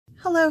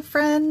Hello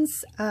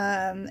friends,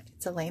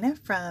 it's Elena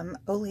from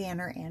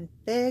Oleander and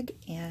Fig,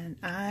 and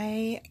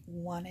I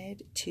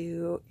wanted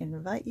to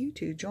invite you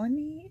to join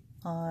me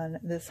on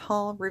this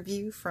haul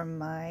review from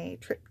my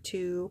trip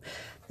to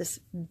this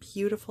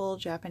beautiful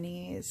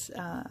Japanese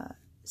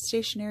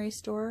stationery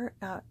store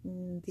out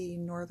in the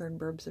northern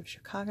burbs of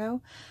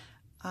Chicago.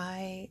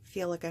 I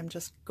feel like I'm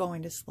just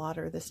going to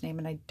slaughter this name,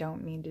 and I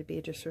don't mean to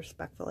be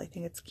disrespectful. I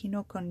think it's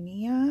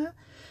Kinokuniya.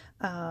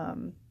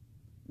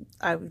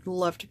 I would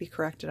love to be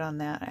corrected on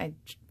that. I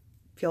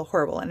feel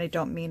horrible, and I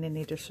don't mean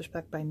any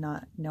disrespect by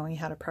not knowing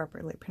how to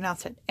properly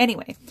pronounce it.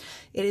 Anyway,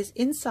 it is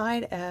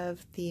inside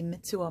of the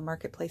Mitsuo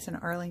Marketplace in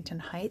Arlington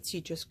Heights. You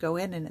just go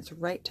in, and it's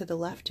right to the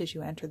left as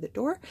you enter the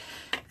door.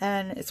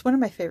 And it's one of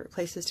my favorite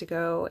places to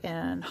go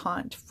and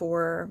haunt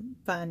for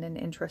fun and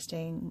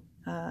interesting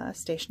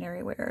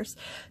stationery wares.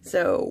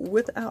 So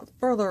without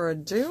further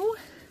ado,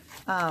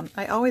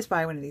 I always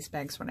buy one of these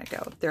bags when I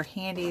go. They're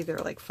handy. They're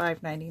like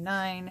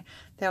 $5.99.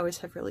 They always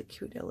have really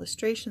cute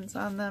illustrations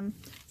on them.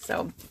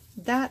 So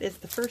that is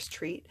the first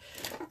treat.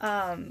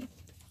 Right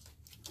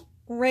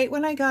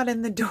when I got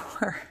in the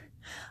door,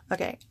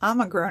 okay, I'm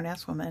a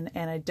grown-ass woman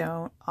and I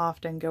don't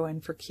often go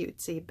in for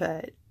cutesy,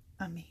 but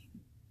I mean,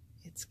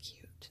 it's cute.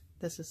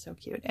 This is so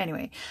cute.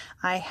 Anyway,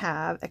 I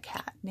have a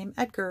cat named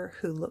Edgar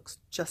who looks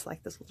just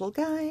like this little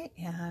guy.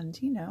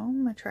 And, you know,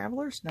 my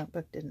traveler's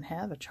notebook didn't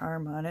have a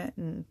charm on it.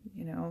 And,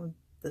 you know,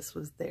 this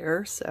was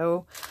there.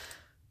 So,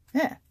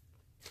 yeah.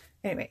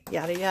 Anyway,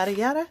 yada, yada,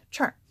 yada,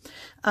 charm.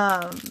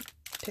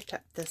 Picked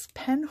up this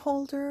pen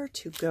holder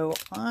to go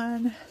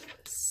on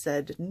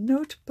said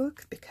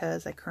notebook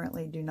because I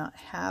currently do not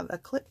have a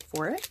clip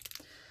for it.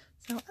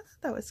 So I thought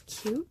that was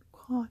cute.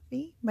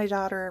 Coffee.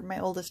 My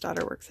oldest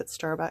daughter works at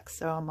Starbucks,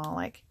 so I'm all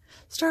like,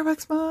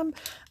 Starbucks mom.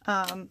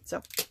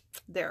 So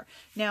there.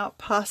 Now,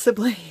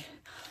 possibly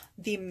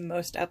the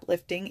most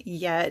uplifting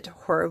yet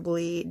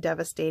horribly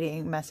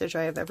devastating message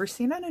I have ever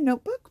seen on a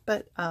notebook,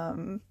 but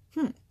so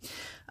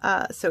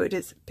it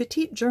is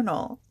Petite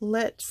Journal.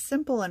 Let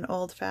simple and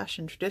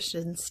old-fashioned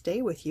traditions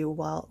stay with you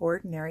while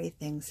ordinary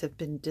things have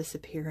been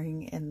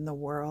disappearing in the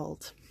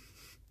world.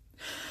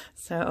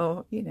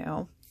 So, you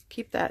know,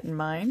 keep that in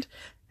mind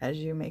as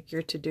you make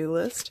your to-do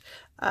list.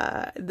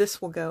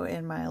 This will go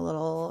in my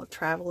little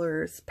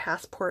traveler's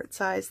passport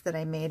size that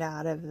I made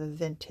out of a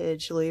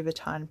vintage Louis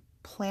Vuitton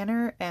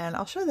planner, and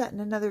I'll show that in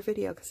another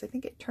video because I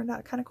think it turned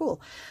out kind of cool.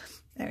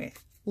 Anyway,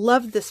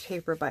 love this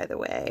paper, by the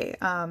way.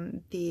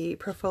 The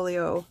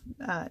Portfolio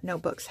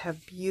notebooks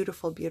have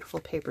beautiful, beautiful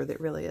paper that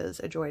really is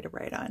a joy to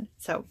write on.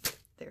 So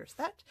there's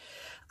that.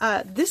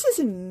 This is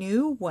a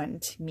new one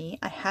to me.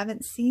 I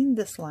haven't seen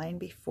this line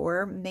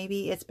before.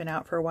 Maybe it's been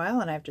out for a while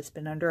and I've just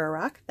been under a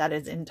rock. That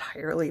is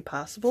entirely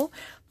possible.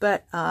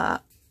 But I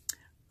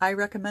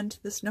recommend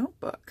this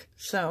notebook.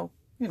 So,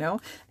 you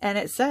know, and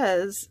it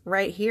says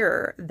right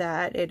here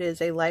that it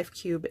is a Life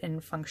Cube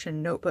in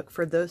Function notebook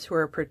for those who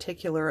are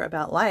particular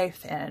about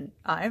life. And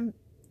I'm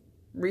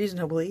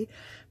reasonably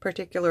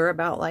particular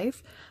about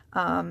life,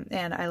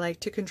 and I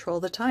like to control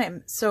the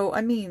time. So,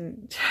 I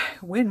mean,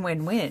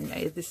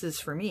 win-win-win. This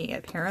is for me,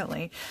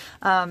 apparently.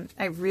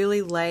 I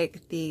really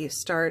like the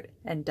start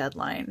and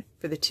deadline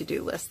for the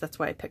to-do list. That's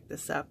why I picked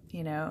this up.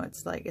 You know,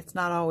 it's like, it's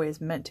not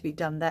always meant to be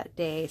done that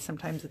day.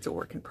 Sometimes it's a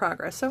work in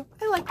progress. So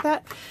I like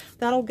that.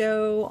 That'll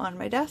go on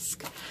my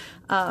desk.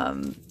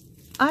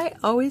 I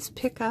always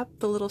pick up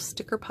the little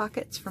sticker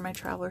pockets for my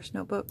traveler's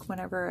notebook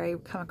whenever I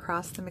come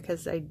across them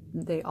because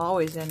they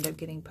always end up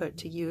getting put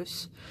to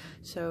use.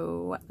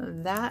 So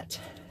that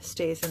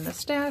stays in the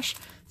stash.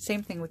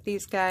 Same thing with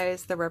these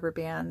guys, the rubber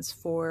bands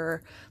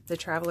for the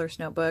traveler's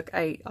notebook.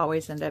 I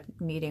always end up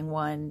needing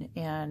one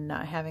and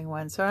not having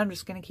one. So I'm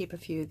just going to keep a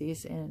few of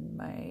these in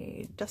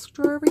my desk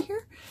drawer over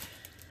here.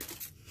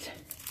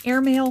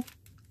 Airmail.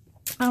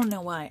 I don't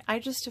know why. I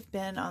just have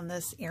been on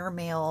this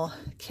airmail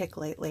kick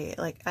lately.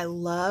 Like, I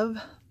love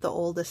the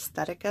old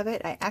aesthetic of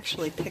it. I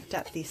actually picked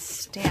up these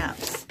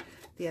stamps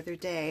the other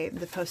day.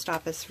 The post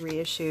office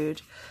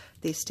reissued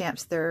these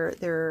stamps.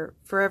 They're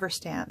forever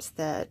stamps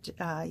that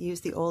use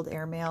the old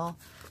airmail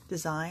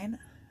design.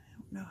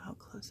 I don't know how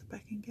close up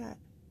I can get,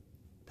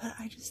 but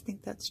I just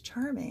think that's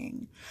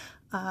charming.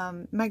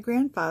 My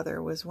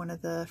grandfather was one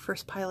of the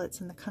first pilots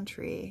in the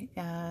country,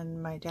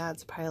 and my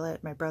dad's a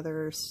pilot, my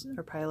brothers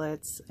are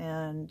pilots,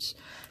 and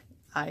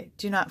I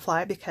do not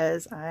fly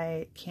because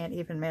I can't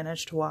even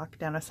manage to walk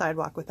down a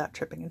sidewalk without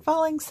tripping and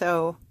falling,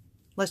 so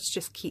let's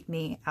just keep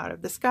me out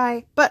of the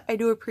sky. But I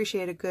do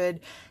appreciate a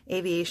good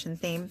aviation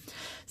theme.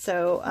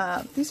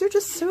 So these are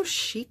just so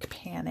chic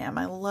Pan Am.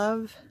 I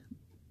love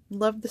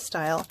the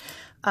style.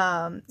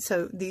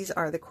 So these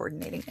are the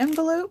coordinating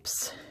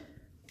envelopes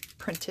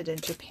printed in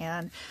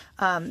Japan.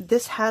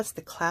 This has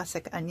the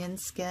classic onion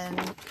skin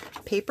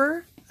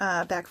paper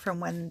back from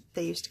when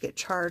they used to get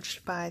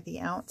charged by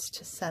the ounce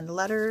to send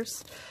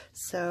letters.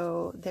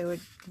 So they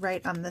would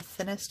write on the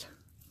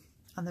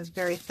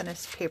very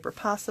thinnest paper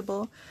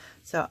possible.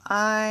 So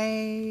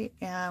I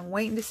am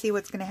waiting to see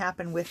what's going to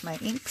happen with my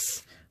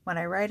inks when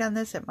I write on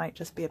this. It might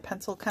just be a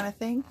pencil kind of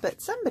thing,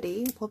 but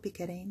somebody will be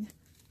getting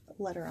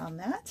letter on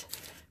that.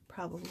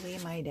 Probably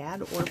my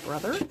dad or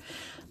brother.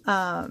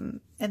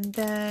 And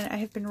then I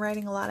have been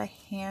writing a lot of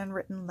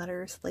handwritten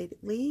letters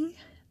lately.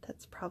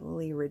 That's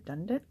probably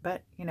redundant,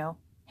 but you know,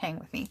 hang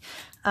with me.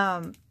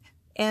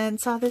 And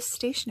saw this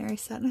stationery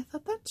set and I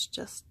thought that's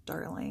just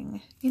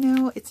darling. You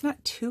know, it's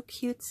not too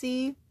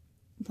cutesy,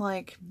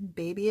 like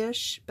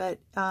babyish, but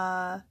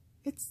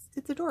it's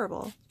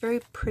adorable.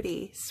 Very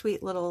pretty,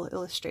 sweet little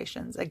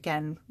illustrations,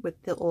 again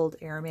with the old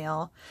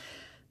airmail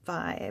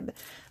vibe.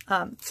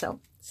 So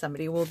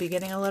somebody will be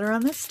getting a letter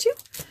on this too.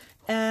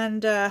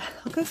 And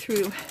I'll go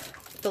through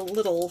the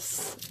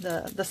littles,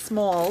 the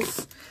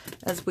smalls,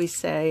 as we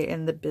say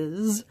in the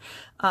biz.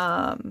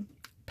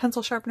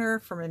 Pencil sharpener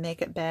for my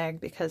makeup bag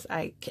because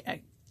I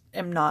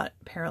am not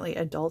apparently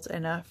adult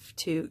enough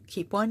to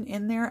keep one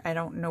in there. I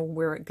don't know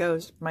where it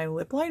goes. My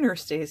lip liner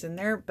stays in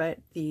there, but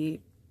the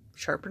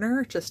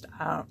sharpener just,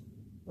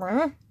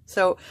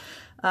 so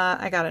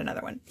I got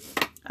another one.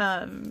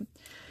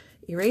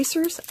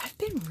 Erasers. I've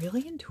been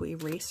really into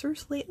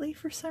erasers lately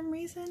for some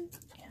reason.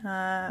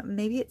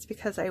 Maybe it's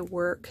because I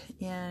work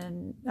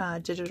in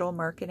digital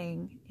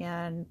marketing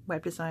and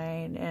web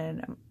design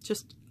and I'm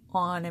just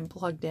on and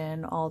plugged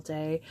in all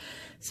day.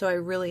 So I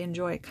really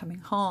enjoy coming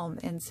home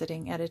and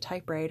sitting at a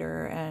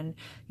typewriter and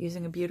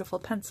using a beautiful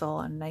pencil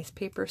and nice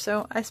paper.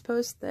 So I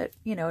suppose that,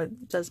 you know,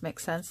 it does make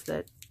sense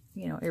that,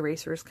 you know,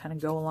 erasers kind of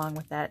go along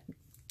with that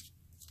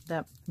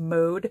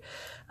mode.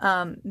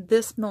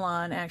 This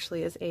Milan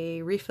actually is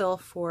a refill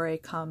for a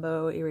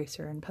combo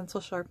eraser and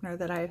pencil sharpener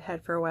that I've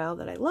had for a while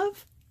that I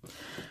love.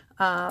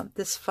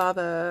 This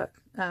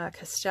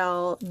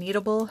Faber-Castell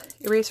kneadable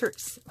eraser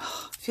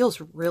feels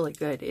really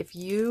good. If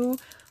you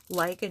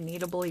like a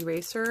kneadable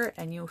eraser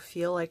and you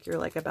feel like you're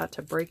like about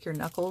to break your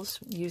knuckles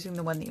using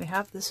the one that you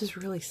have, this is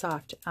really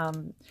soft.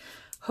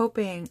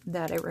 Hoping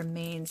that it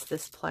remains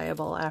this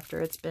pliable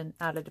after it's been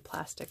added to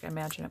plastic. I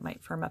imagine it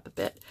might firm up a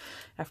bit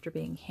after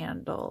being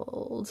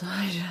handled.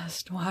 I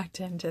just walked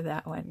into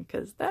that one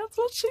because that's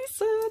what she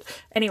said.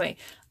 Anyway,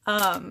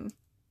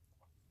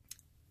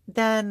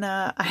 then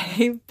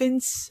I've been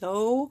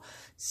so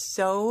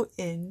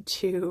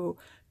into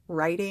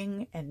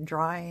writing and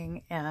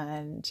drawing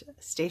and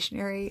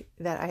stationery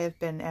that I have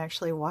been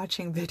actually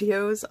watching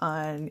videos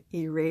on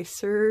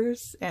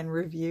erasers and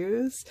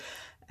reviews.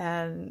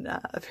 And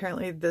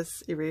apparently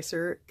this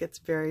eraser gets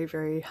very,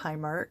 very high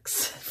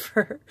marks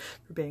for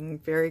being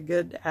very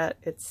good at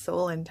its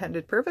sole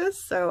intended purpose.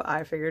 So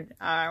I figured,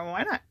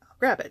 why not? I'll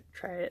grab it,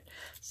 try it.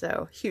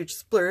 So huge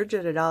splurge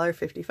at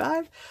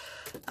 $1.55.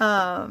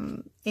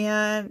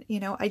 And, you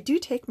know, I do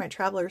take my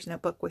traveler's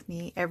notebook with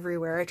me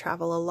everywhere. I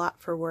travel a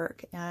lot for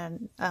work.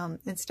 And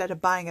instead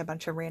of buying a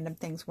bunch of random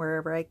things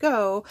wherever I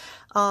go,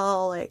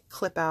 I'll like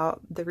clip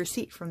out the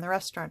receipt from the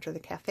restaurant or the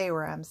cafe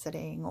where I'm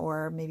sitting,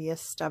 or maybe a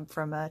stub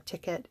from a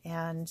ticket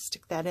and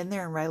stick that in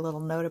there and write a little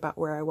note about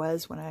where I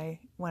was when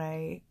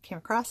I came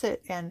across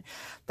it. And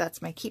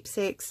that's my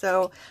keepsake.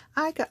 So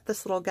I got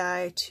this little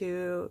guy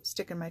to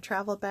stick in my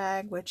travel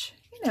bag, which,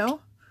 you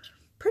know,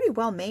 pretty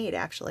well made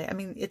actually. I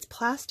mean, it's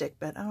plastic,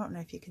 but I don't know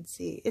if you can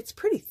see. It's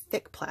pretty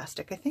thick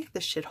plastic. I think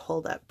this should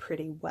hold up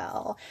pretty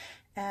well.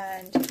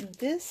 And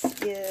this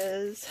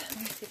is, let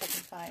me see if I can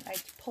find, I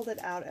pulled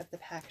it out of the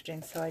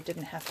packaging so I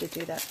didn't have to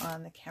do that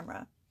on the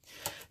camera.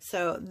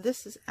 So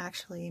this is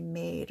actually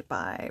made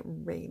by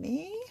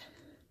Raimi.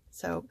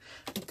 So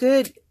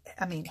good,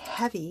 I mean,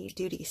 heavy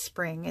duty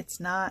spring. It's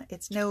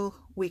no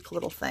weak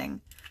little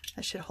thing.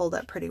 That should hold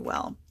up pretty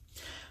well.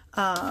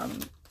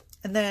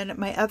 And then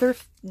my other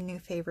new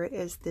favorite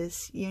is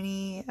this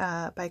Uni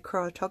by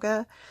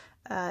Kurotoga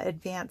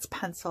advanced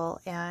pencil,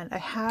 and I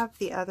have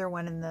the other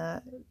one in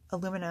the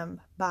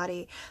aluminum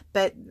body.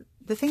 But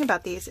the thing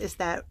about these is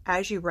that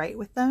as you write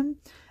with them,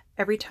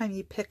 every time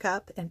you pick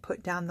up and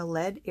put down the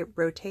lead, it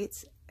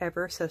rotates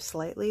ever so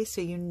slightly,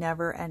 so you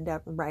never end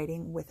up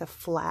writing with a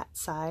flat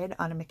side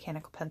on a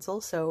mechanical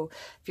pencil. So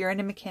if you're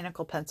into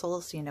mechanical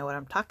pencils, you know what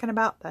I'm talking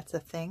about. That's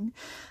a thing.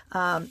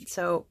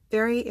 So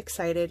very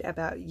excited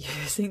about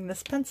using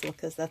this pencil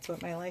because that's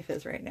what my life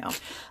is right now.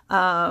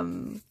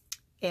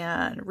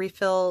 And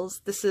refills.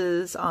 This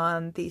is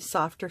on the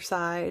softer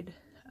side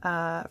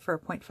for a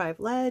 0.5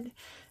 lead,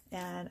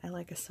 and I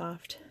like a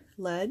soft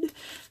lead.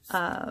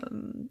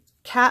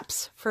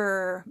 Caps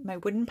for my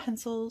wooden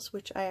pencils,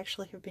 which I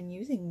actually have been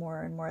using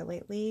more and more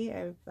lately.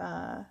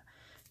 I've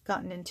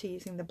gotten into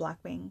using the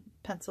Blackwing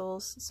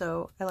pencils,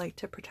 so I like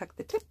to protect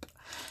the tip.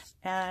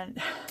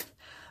 And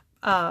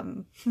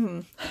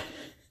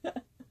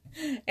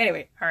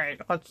anyway, all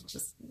right, let's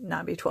just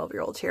not be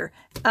 12-year-olds here.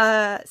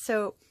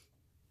 So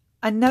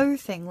another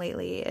thing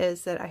lately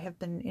is that I have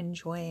been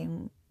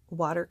enjoying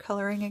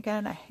watercoloring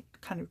again. I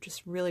kind of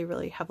just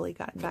really heavily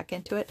gotten back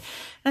into it,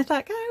 and I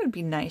thought, God, it would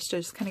be nice to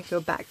just kind of go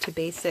back to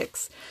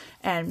basics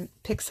and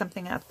pick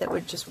something up that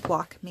would just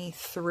walk me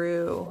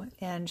through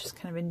and just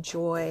kind of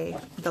enjoy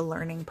the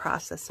learning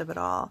process of it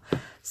all.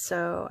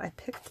 So I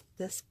picked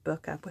this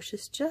book up, which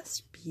is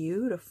just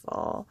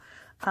beautiful.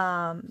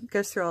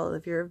 Goes through all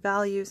of your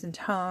values and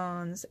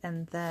tones,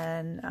 and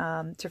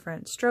then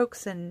different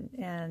strokes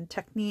and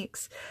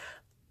techniques.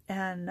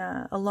 and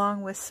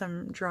along with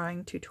some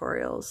drawing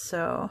tutorials.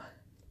 So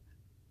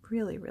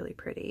really, really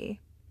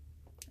pretty.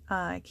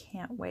 I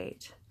can't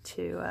wait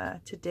to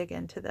dig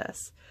into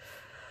this.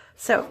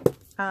 So,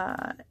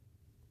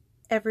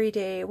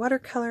 Everyday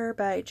Watercolor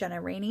by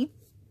Jenna Rainey.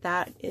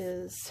 That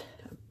is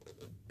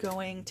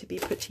going to be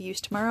put to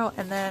use tomorrow.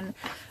 And then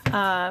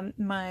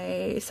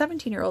my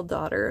 17-year-old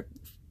daughter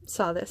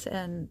saw this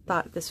and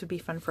thought this would be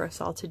fun for us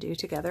all to do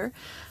together.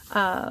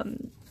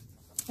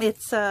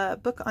 It's a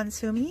book on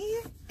Sumi,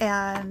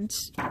 and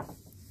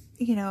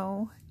you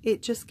know,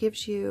 it just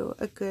gives you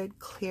a good,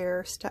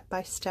 clear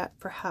step-by-step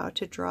for how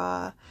to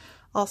draw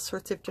all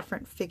sorts of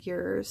different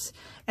figures.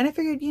 And I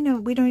figured, you know,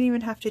 we don't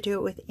even have to do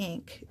it with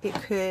ink. It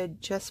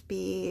could just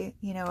be,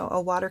 you know,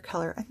 a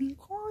watercolor. I mean,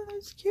 oh,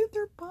 that's cute.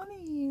 They're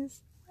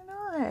bunnies. Why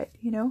not?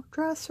 You know,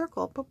 draw a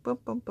circle. Boom, boom,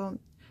 boom, boom.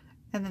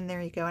 And then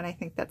there you go. And I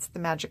think that's the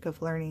magic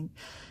of learning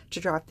to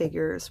draw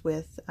figures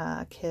with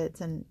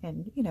kids and,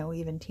 you know,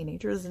 even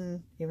teenagers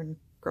and even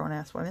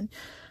grown-ass women,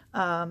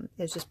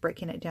 is just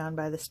breaking it down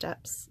by the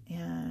steps.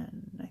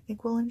 And I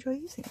think we'll enjoy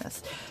using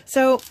this.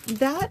 So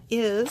that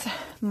is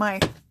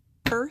my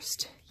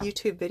first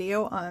YouTube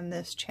video on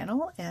this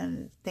channel,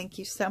 and thank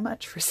you so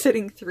much for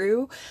sitting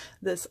through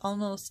this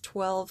almost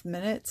 12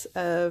 minutes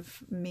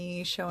of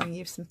me showing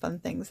you some fun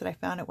things that I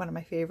found at one of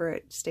my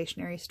favorite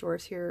stationery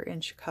stores here in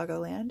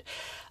Chicagoland.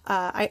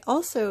 I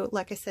also,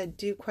 like I said,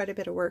 do quite a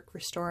bit of work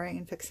restoring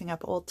and fixing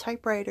up old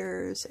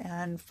typewriters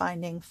and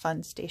finding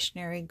fun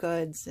stationery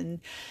goods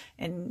and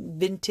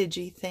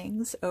vintagey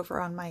things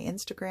over on my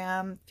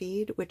Instagram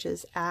feed, which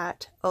is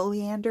at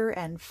Oleander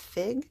and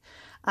Fig.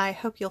 I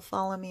hope you'll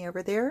follow me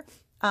over there.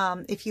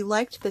 If you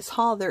liked this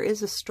haul, there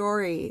is a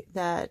story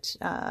that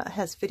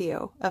has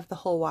video of the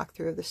whole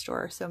walkthrough of the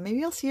store. So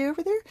maybe I'll see you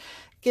over there.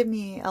 Give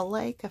me a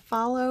like, a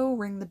follow,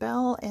 ring the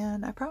bell,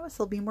 and I promise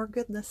there'll be more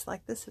goodness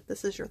like this if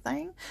this is your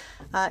thing.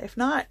 If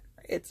not,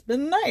 it's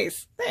been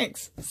nice.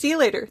 Thanks. See you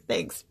later.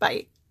 Thanks.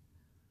 Bye.